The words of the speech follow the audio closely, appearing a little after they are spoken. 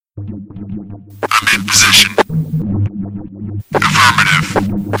Position. Affirmative.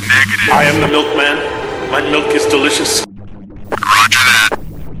 Negative. I am the milkman. My milk is delicious. Roger that.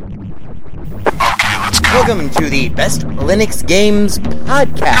 Okay, let's go. Welcome to the Best Linux Games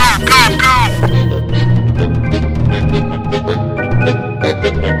Podcast.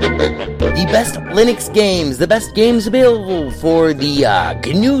 The best Linux games, the best games available for the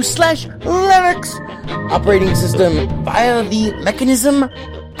GNU/Linux operating system via the mechanism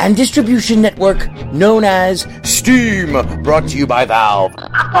and distribution network known as Steam, brought to you by Valve.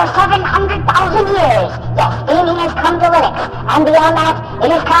 After 700,000 years, yes, gaming has come to Linux, and beyond that, it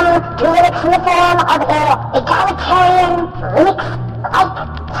has come to Linux in the form of an egalitarian Linux-like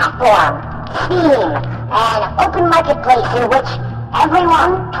platform, Steam, an open marketplace in which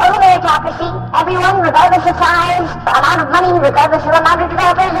everyone, total meritocracy, everyone, regardless of size, amount of money, regardless of amount of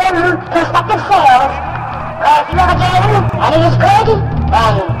developers, and prospective sales, if you have a game, and it is good,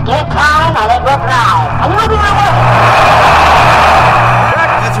 then give it time, and it will thrive, and you will be rewarded.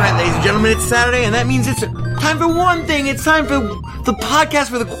 That's right, ladies and gentlemen, it's Saturday, and that means it's time for one thing. It's time for the podcast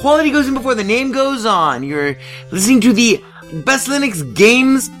where the quality goes in before the name goes on. You're listening to the Best Linux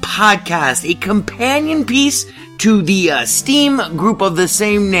Games Podcast, a companion piece to the Steam group of the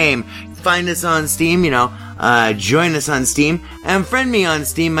same name. Find us on Steam, join us on Steam, and friend me on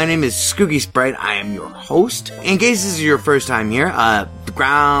Steam. My name is Skooky Sprite. I am your host. In case this is your first time here, the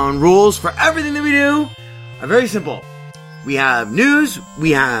ground rules for everything that we do are very simple. We have news, we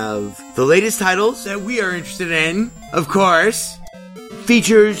have the latest titles that we are interested in, of course,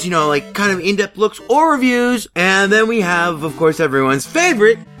 features, kind of in-depth looks or reviews, and then we have, of course, everyone's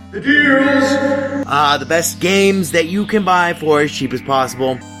favorite, the deals! The best games that you can buy for as cheap as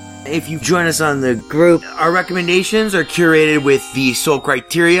possible. If you join us on the group, our recommendations are curated with the sole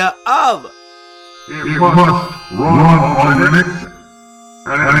criteria of it must run on Linux,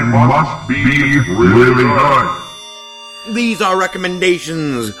 and it must be really good. These are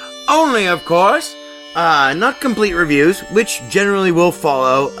recommendations only, of course. Not complete reviews, which generally will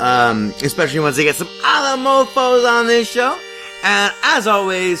follow, especially once they get some other mofos on this show. And as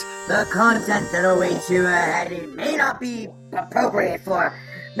always, the content that awaits you ahead, it may not be appropriate for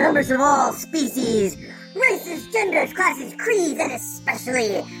members of all species, races, genders, classes, creeds, and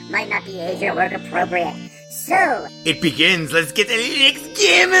especially might not be age or work appropriate. So, it begins. Let's get the Linux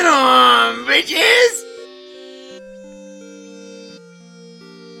gaming on, bitches!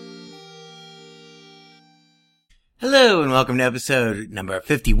 Hello and welcome to episode number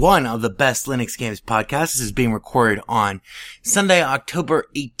 51 of the Best Linux Games Podcast. This is being recorded on Sunday, October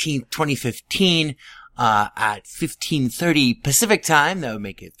 18th, 2015, at 15:30 Pacific time. That would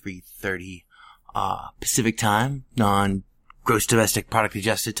make it 3:30, Pacific time, non-gross domestic product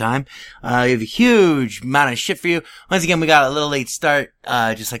adjusted time. We have a huge amount of shit for you. Once again, we got a little late start,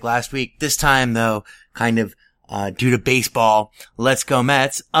 just like last week. This time though, kind of, due to baseball. Let's go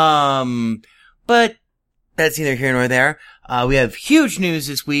Mets. But that's neither here nor there. We have huge news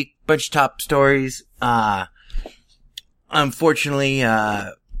this week. Bunch of top stories. Unfortunately,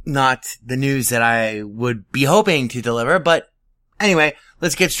 not the news that I would be hoping to deliver, but anyway,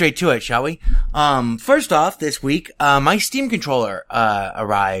 let's get straight to it, shall we? First off, this week, my Steam controller,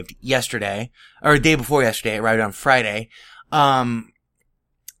 arrived yesterday, or day before yesterday. It arrived on Friday. And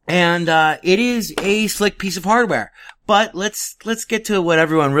it is a slick piece of hardware. But let's get to what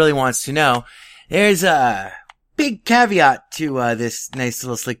everyone really wants to know. There's a big caveat to this nice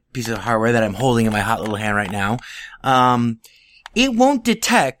little slick piece of hardware that I'm holding in my hot little hand right now. It won't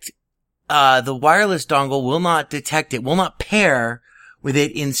detect, the wireless dongle will not detect it, will not pair with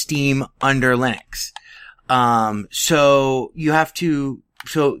it in Steam under Linux. So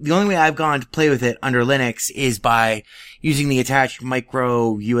the only way I've gone to play with it under Linux is by using the attached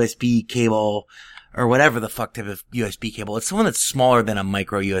micro USB cable, or whatever the fuck type of USB cable. It's the one that's smaller than a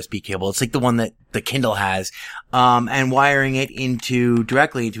micro USB cable. It's like the one that the Kindle has. And wiring it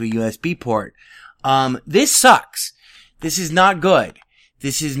directly into a USB port. This sucks. This is not good.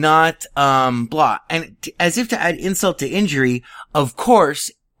 This is not, blah. And as if to add insult to injury, of course,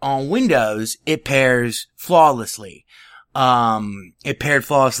 on Windows, it pairs flawlessly. It paired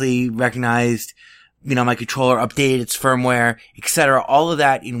flawlessly, recognized, my controller updated its firmware, etc. All of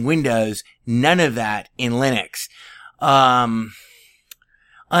that in Windows, none of that in Linux. And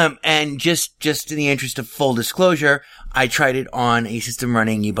just in the interest of full disclosure, I tried it on a system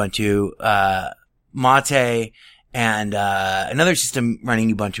running Ubuntu, Mate, and, another system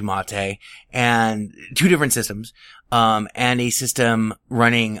running Ubuntu Mate, and two different systems, and a system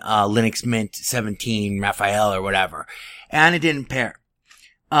running, Linux Mint 17 Raphael or whatever. And it didn't pair.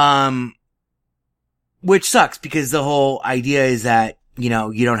 Which sucks because the whole idea is that,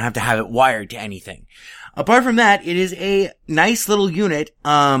 you don't have to have it wired to anything. Apart from that, it is a nice little unit.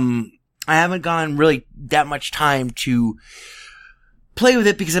 I haven't gone really that much time to play with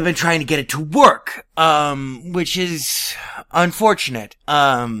it because I've been trying to get it to work, which is unfortunate.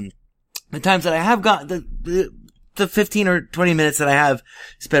 The times that I have got the 15 or 20 minutes that I have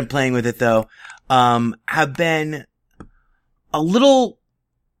spent playing with it though, have been a little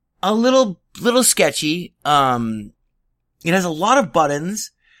sketchy. It has a lot of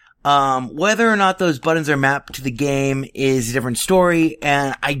buttons. Whether or not those buttons are mapped to the game is a different story,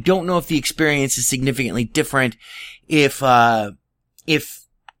 and I don't know if the experience is significantly different if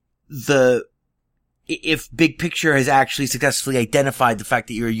Big Picture has actually successfully identified the fact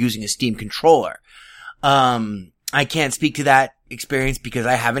that you're using a Steam controller. I can't speak to that experience because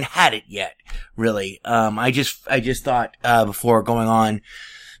I haven't had it yet, really. I just thought, before going on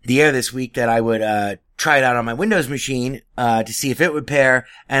the air this week that I would, try it out on my Windows machine, to see if it would pair,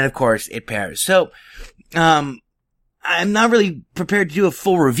 and of course it pairs. So, I'm not really prepared to do a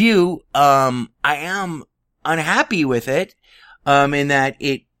full review. I am unhappy with it, in that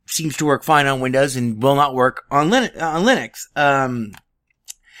it seems to work fine on Windows and will not work on Linux.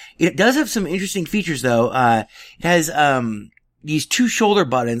 It does have some interesting features though. It has, these 2 shoulder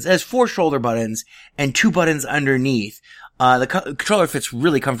buttons. It has 4 shoulder buttons and 2 buttons underneath. The controller fits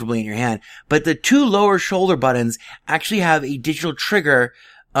really comfortably in your hand, but the 2 lower shoulder buttons actually have a digital trigger.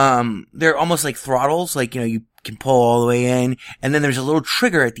 They're almost like throttles, like, you can pull all the way in, and then there's a little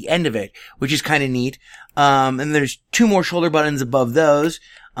trigger at the end of it, which is kind of neat. And there's 2 more shoulder buttons above those.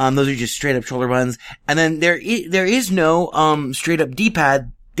 Those are just straight up shoulder buttons. And then there is no, straight up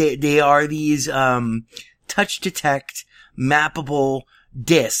D-pad. They are these, touch detect mappable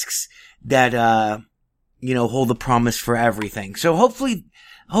discs that, hold the promise for everything. So hopefully,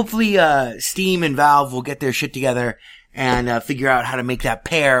 Steam and Valve will get their shit together and, figure out how to make that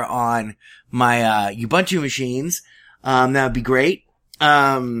pair on my, Ubuntu machines. That would be great.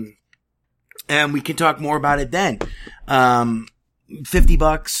 And we can talk more about it then.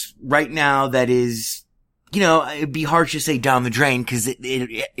 $50 right now, that is, it'd be harsh to say down the drain, cause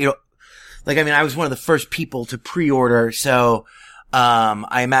I was one of the first people to pre-order, so,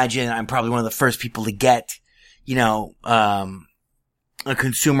 I imagine I'm probably one of the first people to get, a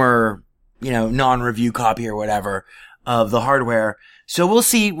consumer, non-review copy or whatever of the hardware. So we'll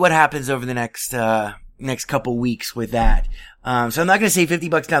see what happens over the next couple weeks with that. So I'm not going to say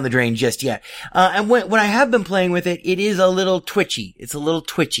 $50 down the drain just yet. And when I have been playing with it, it is a little twitchy. It's a little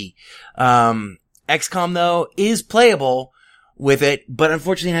twitchy. XCOM though is playable with it, but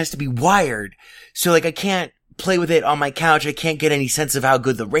unfortunately it has to be wired. So I can't play with it on my couch. I can't get any sense of how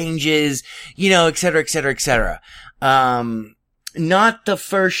good the range is, et cetera, et cetera, et cetera. Not the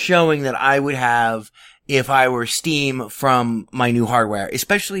first showing that I would have if I were Steam from my new hardware,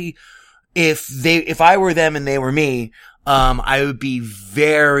 especially if I were them and they were me. I would be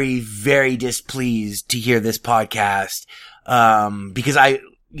very, very displeased to hear this podcast, because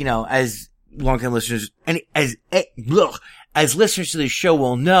as long-time listeners, and as listeners to this show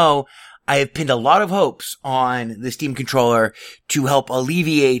will know, I have pinned a lot of hopes on the Steam controller to help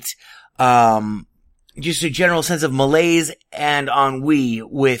alleviate, just a general sense of malaise and ennui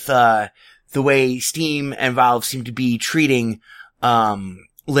with, the way Steam and Valve seem to be treating,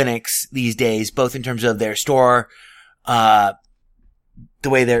 Linux these days, both in terms of their store, the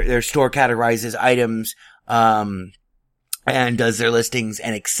way their store categorizes items, and does their listings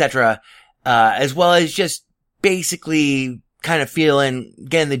and etc., as well as just basically kind of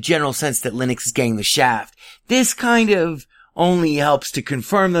getting the general sense that Linux is getting the shaft. This kind of only helps to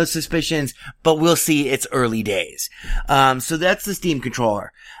confirm those suspicions, but we'll see. It's early days. So that's the Steam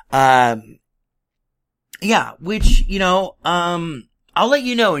controller. Which, I'll let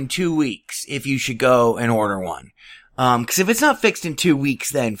you know in 2 weeks if you should go and order one. Cause if it's not fixed in 2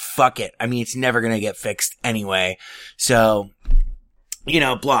 weeks, then fuck it. I mean, it's never gonna get fixed anyway. So,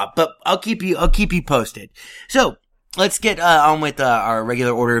 blah. But I'll keep you posted. So, let's get, on with, our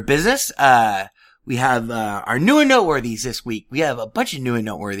regular order of business. We have, our new and noteworthies this week. We have a bunch of new and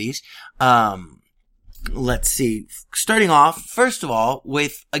noteworthies. Let's see. Starting off, first of all,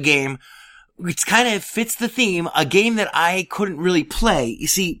 with a game which kind of fits the theme, a game that I couldn't really play. You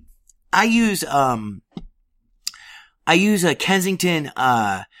see, I use a Kensington,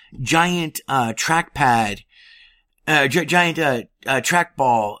 giant, trackpad, giant,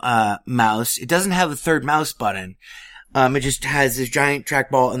 trackball, mouse. It doesn't have a third mouse button. It just has this giant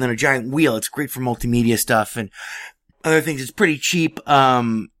trackball and then a giant wheel. It's great for multimedia stuff and other things. It's pretty cheap.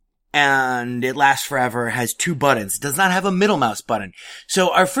 And it lasts forever. It has 2 buttons. It does not have a middle mouse button.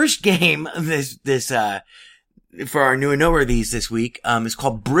 So our first game, this for our new and noteworthies this week, is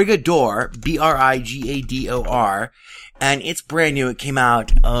called Brigador, Brigador, and it's brand new. It came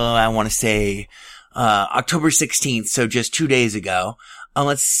out, I want to say, October 16th, so just 2 days ago.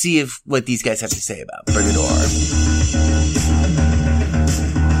 Let's see what these guys have to say about Brigador.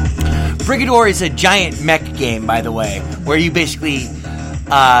 Brigador is a giant mech game, by the way, where you basically, it's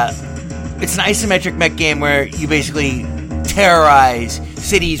an isometric mech game where you basically terrorize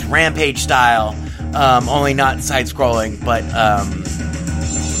cities rampage style, only not side-scrolling, but,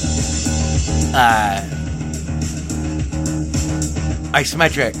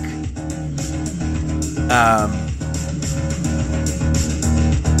 isometric.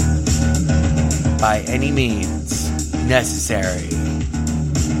 By any means necessary.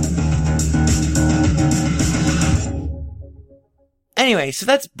 Anyway, so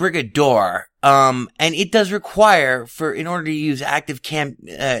that's Brigador. And it does require, in order to use active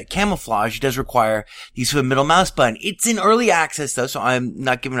camouflage, it does require the use of a middle mouse button. It's in early access though, so I'm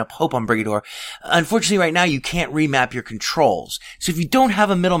not giving up hope on Brigador. Unfortunately, right now you can't remap your controls. So if you don't have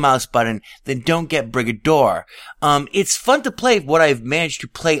a middle mouse button, then don't get Brigador. It's fun to play what I've managed to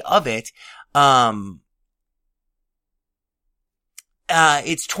play of it. It's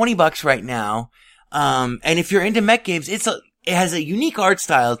 $20 right now. And if you're into mech games, it has a unique art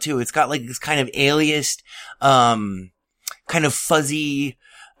style too. It's got like this kind of aliased, kind of fuzzy,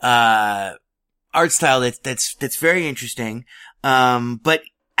 art style that's very interesting. But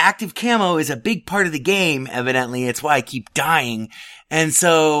active camo is a big part of the game, evidently. It's why I keep dying. And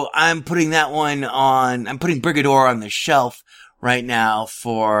so I'm putting Brigador on the shelf right now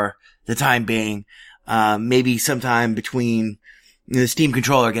for the time being. Maybe sometime between the Steam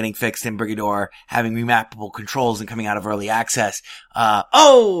controller getting fixed and Brigador having remappable controls and coming out of early access.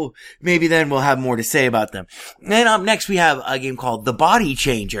 Maybe then we'll have more to say about them. And up next we have a game called The Body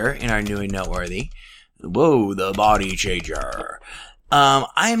Changer in our new and noteworthy. Whoa, The Body Changer.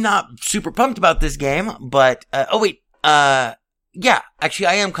 I am not super pumped about this game, but, yeah, actually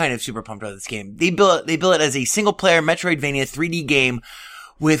I am kind of super pumped about this game. They bill it as a single player Metroidvania 3D game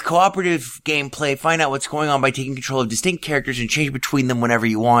with cooperative gameplay. Find out what's going on by taking control of distinct characters and change between them whenever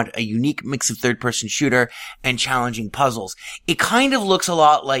you want. A unique mix of third-person shooter and challenging puzzles. It kind of looks a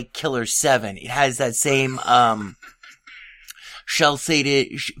lot like Killer 7. It has that same, cel-shaded,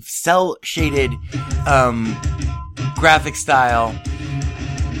 graphic style.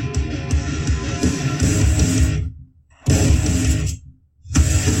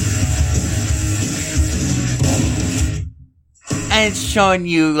 And it's showing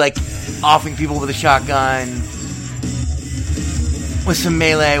you, like, offing people with a shotgun, with some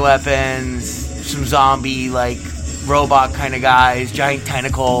melee weapons, some zombie, like, robot kind of guys, giant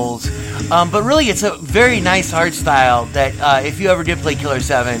tentacles. But really, it's a very nice art style that, if you ever did play Killer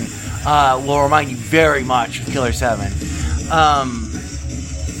 7, will remind you very much of Killer 7.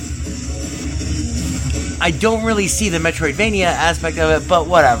 I don't really see the Metroidvania aspect of it, but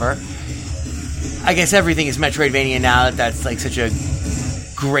whatever. I guess everything is Metroidvania now that that's like such a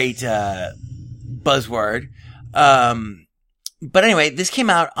great buzzword. But anyway, this came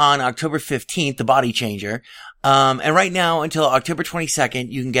out on October 15th, The Body Changer. And right now until October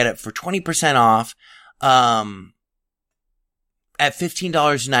 22nd, you can get it for 20% off at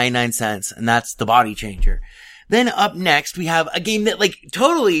 $15.99, and that's The Body Changer. Then up next, we have a game that like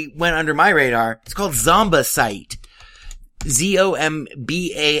totally went under my radar. It's called Zombicide.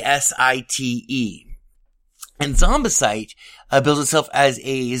 Zombasite. And Zombicide builds itself as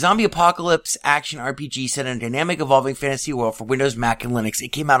a zombie apocalypse action RPG set in a dynamic, evolving fantasy world for Windows, Mac, and Linux. It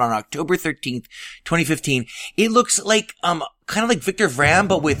came out on October 13th, 2015. It looks like, kind of like Victor Vran,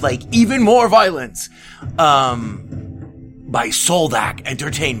 but with like even more violence. By Soldak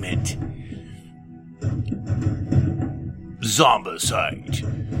Entertainment. Zombicide.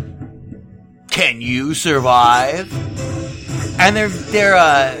 Can you survive? And their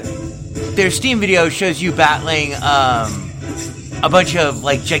Steam video shows you battling a bunch of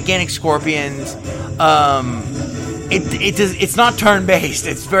like gigantic scorpions. It's not turn-based.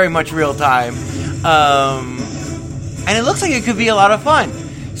 It's very much real time. And it looks like it could be a lot of fun.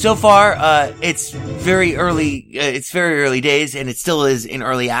 So far, it's very early days, and it still is in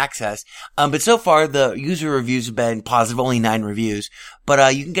early access. But so far, the user reviews have been positive, only 9 reviews.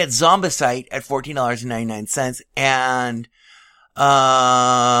 But, you can get Zombicide at $14.99, and,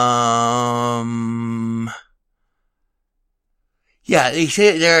 yeah, they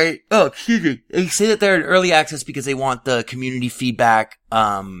say that they're in early access because they want the community feedback,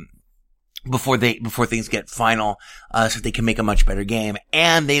 before things get final, so they can make a much better game.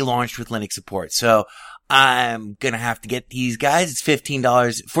 And they launched with Linux support. So, I'm gonna have to get these guys. It's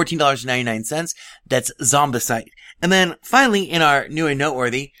 $14.99. That's Zombicide. And then finally, in our new and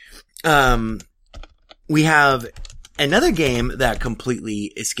noteworthy, we have another game that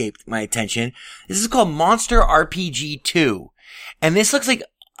completely escaped my attention. This is called Monster RPG 2. And this looks like,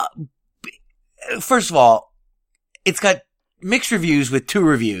 first of all, it's got mixed reviews with 2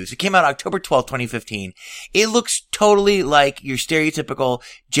 reviews. It came out October 12th, 2015. It looks totally like your stereotypical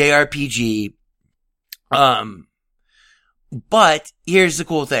JRPG. But here's the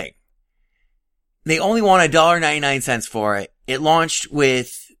cool thing. They only want $1.99 for it. It launched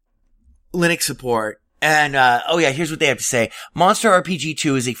with Linux support. And, here's what they have to say. Monster RPG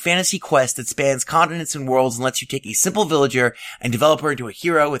 2 is a fantasy quest that spans continents and worlds and lets you take a simple villager and develop her into a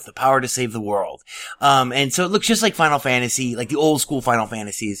hero with the power to save the world. And so it looks just like Final Fantasy, like the old school Final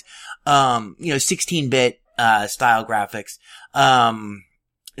Fantasies. 16-bit, style graphics.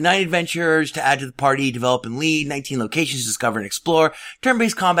 9 adventures to add to the party, develop and lead, 19 locations to discover and explore,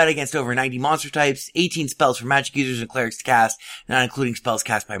 turn-based combat against over 90 monster types, 18 spells for magic users and clerics to cast, not including spells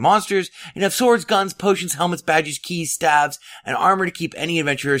cast by monsters, and have swords, guns, potions, helmets, badges, keys, staves, and armor to keep any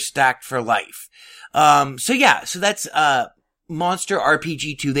adventurer stacked for life. So that's, Monster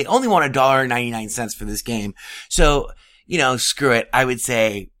RPG 2. They only want $1.99 for this game. So, screw it. I would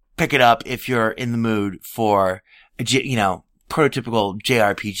say pick it up if you're in the mood for, prototypical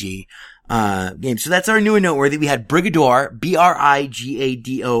JRPG game. So that's our new and noteworthy. We had Brigador,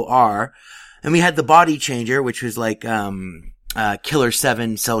 Brigador, and we had the Body Changer, which was like Killer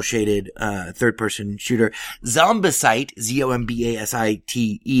 7 cel-shaded third-person shooter. Zombicide,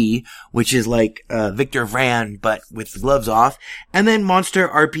 Zombasite, which is like Victor Vran but with the gloves off, and then Monster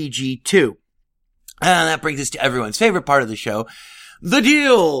RPG 2. And that brings us to everyone's favorite part of the show, the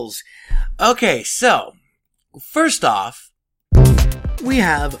deals. Okay, so first off, we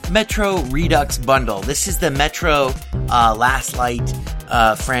have Metro Redux Bundle. This is the Metro Last Light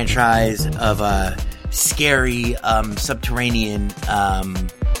franchise of scary subterranean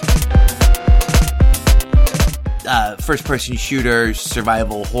first-person shooters,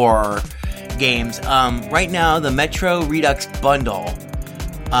 survival horror games. Right now, the Metro Redux Bundle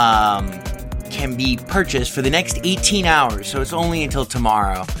can be purchased for the next 18 hours, so it's only until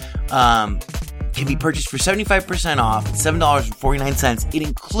tomorrow. Can be purchased for 75% off at $7.49. It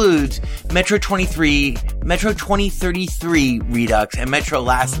includes Metro 2033 Redux and Metro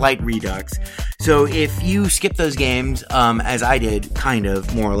Last Light Redux. So if you skip those games, as I did, kind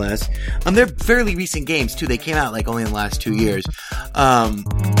of, more or less, they're fairly recent games too. They came out like only in the last 2 years.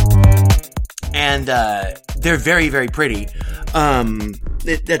 And they're very, very pretty.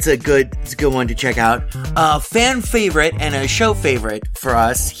 It's a good one to check out. Fan favorite and a show favorite for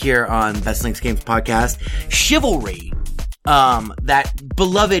us here on Best Links Games podcast, Chivalry. That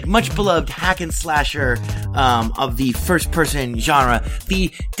beloved, much beloved hack and slasher, of the first person genre.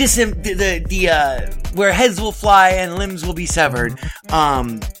 Where heads will fly and limbs will be severed.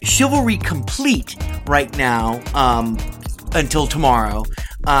 Chivalry Complete right now, until tomorrow,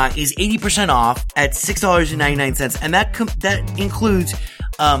 is 80% off at $6.99, and that includes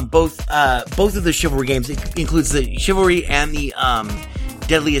both of the Chivalry games. It includes the Chivalry and the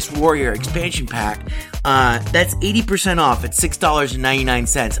Deadliest Warrior expansion pack. That's 80% off at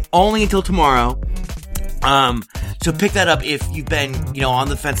 $6.99, only until tomorrow. So pick that up if you've been, on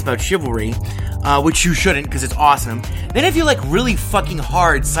the fence about Chivalry, which you shouldn't, because it's awesome. Then if you like really fucking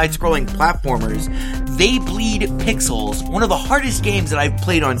hard side-scrolling platformers, They Bleed Pixels, one of the hardest games that I've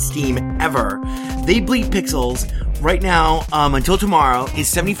played on Steam ever. They Bleed Pixels, right now, until tomorrow,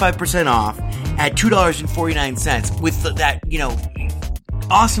 is 75% off at $2.49 with that,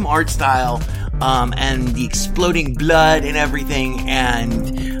 awesome art style, and the exploding blood and everything,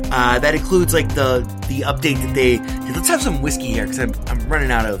 and that includes like the update that they. Let's have some whiskey here because I'm running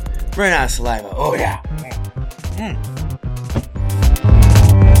out of saliva. Oh yeah.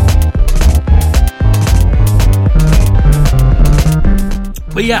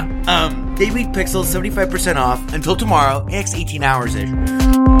 But yeah, They Bleed Pixels 75% off until tomorrow, next 18 hours-ish.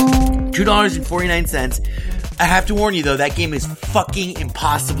 $2.49. I have to warn you though, that game is fucking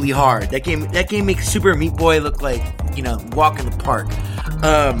impossibly hard. That game makes Super Meat Boy look like, walk in the park.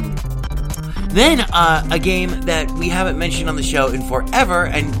 Then, a game that we haven't mentioned on the show in forever,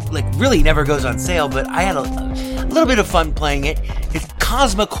 and really never goes on sale, but I had a little bit of fun playing it. It's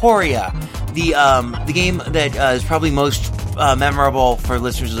Cosmocoria, the game that is probably most memorable for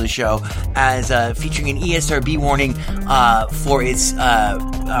listeners of the show, as featuring an ESRB warning for its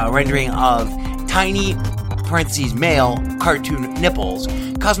rendering of tiny parentheses male, cartoon nipples.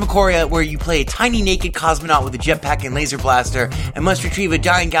 Cosmocoria, where you play a tiny naked cosmonaut with a jetpack and laser blaster, and must revive a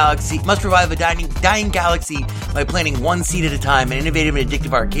dying galaxy by planting one seed at a time. An innovative and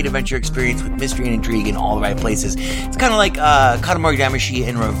addictive arcade adventure experience with mystery and intrigue in all the right places. It's kind of like Katamari Damacy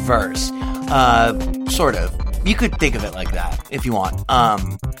in reverse. Sort of. You could think of it like that if you want.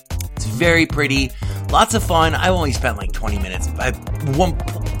 It's very pretty. Lots of fun. I only spent like 20 minutes. I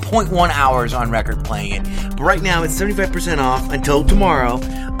 1.1 hours on record playing it. But right now it's 75% off until tomorrow.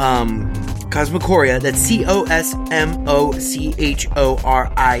 Cosmocoria, that's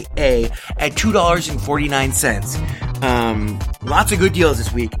COSMOCHORIA at $2.49. Lots of good deals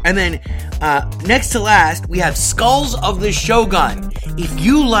this week. And then, next to last, we have Skulls of the Shogun. If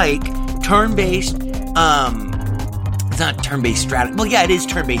you like turn-based, it's not turn-based strategy. Well, yeah, it is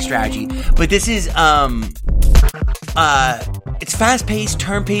turn-based strategy, but this is, it's fast-paced,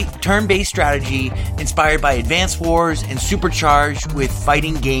 turn-based strategy inspired by Advance Wars and supercharged with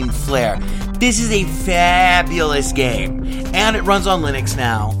fighting game flair. This is a fabulous game, and it runs on Linux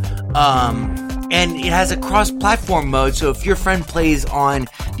now. And it has a cross-platform mode, so if your friend plays on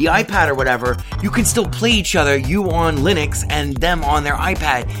the iPad or whatever, you can still play each other, you on Linux and them on their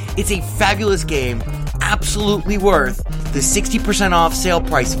iPad. It's a fabulous game, absolutely worth the 60% off sale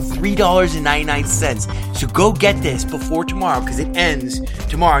price of $3.99. So go get this before tomorrow, because it ends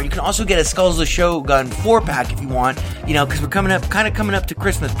tomorrow. You can also get a Skulls of the Shogun 4-pack if you want, because we're coming up to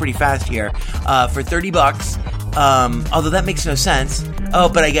Christmas pretty fast here, for $30. Although that makes no sense. Oh,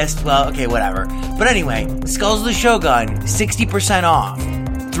 but I guess, well, okay, whatever. But anyway, Skulls of the Shogun, 60% off,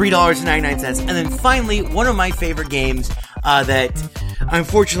 $3.99. And then finally, one of my favorite games, that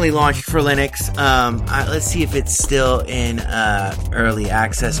unfortunately launched for Linux. Let's see if it's still in, early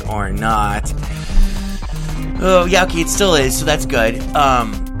access or not. Oh, yeah, okay, it still is, so that's good.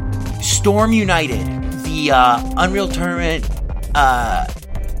 Storm United, the, Unreal Tournament,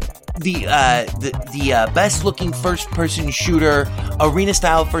 the best looking first person shooter, arena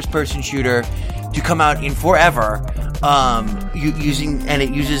style first person shooter to come out in forever. It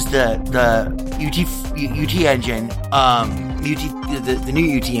uses the UT engine, the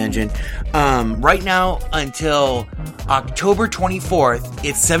new UT engine. Right now until October 24th,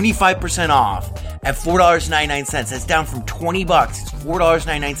 it's 75% off at $4.99. That's down from $20. It's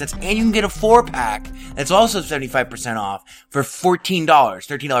 $4.99, and you can get a 4-pack that's also 75% off for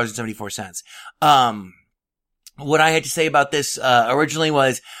 $13.74. What I had to say about this originally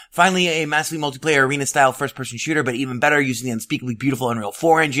was finally a massively multiplayer arena style first person shooter, but even better using the unspeakably beautiful Unreal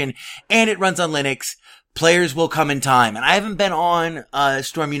 4 engine, and it runs on Linux. Players will come in time. And I haven't been on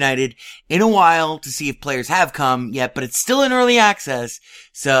Storm United in a while to see if players have come yet, but it's still in early access,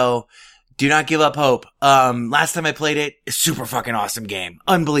 so do not give up hope. Last time I played it, a super fucking awesome game.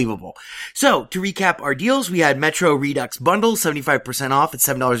 Unbelievable. So, to recap our deals, we had Metro Redux Bundle, 75% off at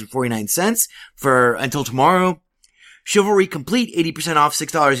 $7.49 for until tomorrow. Chivalry Complete, 80% off,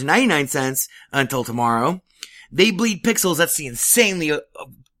 $6.99 until tomorrow. They Bleed Pixels, that's the insanely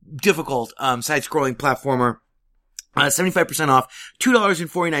difficult, side-scrolling platformer. 75% off,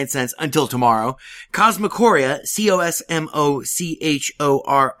 $2.49 until tomorrow. Cosmocoria,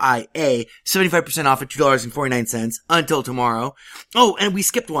 COSMOCHORIA, 75% off at $2.49 until tomorrow. Oh, and we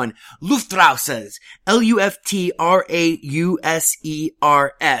skipped one. Luftrausers,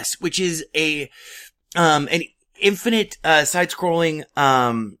 LUFTRAUSERS, which is an infinite, side-scrolling,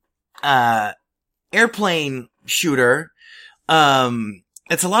 airplane shooter.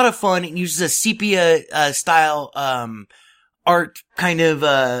 It's a lot of fun. It uses a sepia, style, art kind of,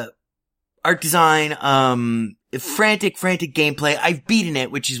 art design, frantic gameplay. I've beaten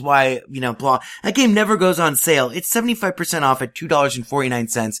it, which is why, blah. That game never goes on sale. It's 75% off at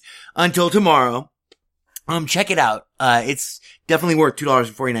 $2.49 until tomorrow. Check it out. It's definitely worth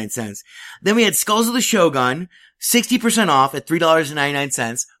 $2.49. Then we had Skulls of the Shogun, 60% off at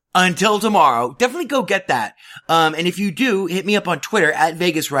 $3.99. Until tomorrow. Definitely go get that. And if you do, hit me up on Twitter at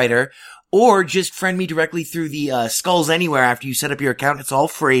VegasWriter, or just friend me directly through the, Skulls Anywhere after you set up your account. It's all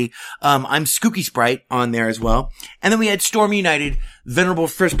free. I'm Skooky Sprite on there as well. And then we had Storm United, venerable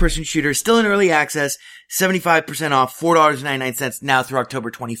first person shooter, still in early access, 75% off, $4.99 now through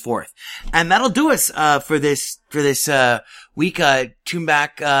October 24th. And that'll do us, for this week. Tune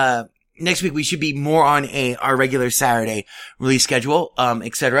back, next week we should be more on our regular Saturday release schedule,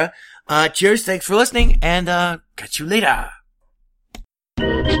 etc. Cheers, thanks for listening, and catch you later.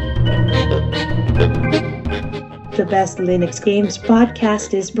 The Best Linux Games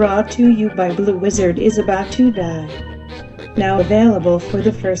podcast is brought to you by Blue Wizard is About to Die. Now available for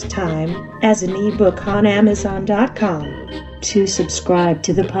the first time as an ebook on Amazon.com. to subscribe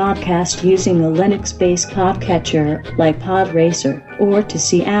to the podcast using a Linux-based podcatcher like Podracer, or to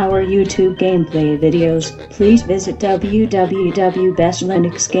see our YouTube gameplay videos, please visit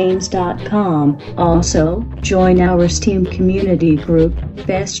www.bestlinuxgames.com. Also, join our Steam community group,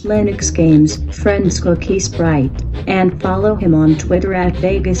 Best Linux Games, Friends Cookie Sprite, and follow him on Twitter at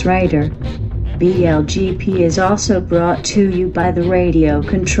VegasWriter. BLGP is also brought to you by the Radio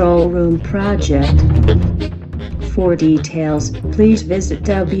Control Room Project. For details, please visit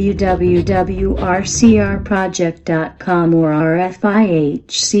www.rcrproject.com or rfihc.com.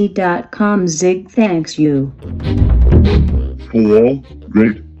 Zig thanks you. For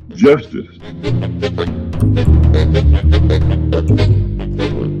great justice.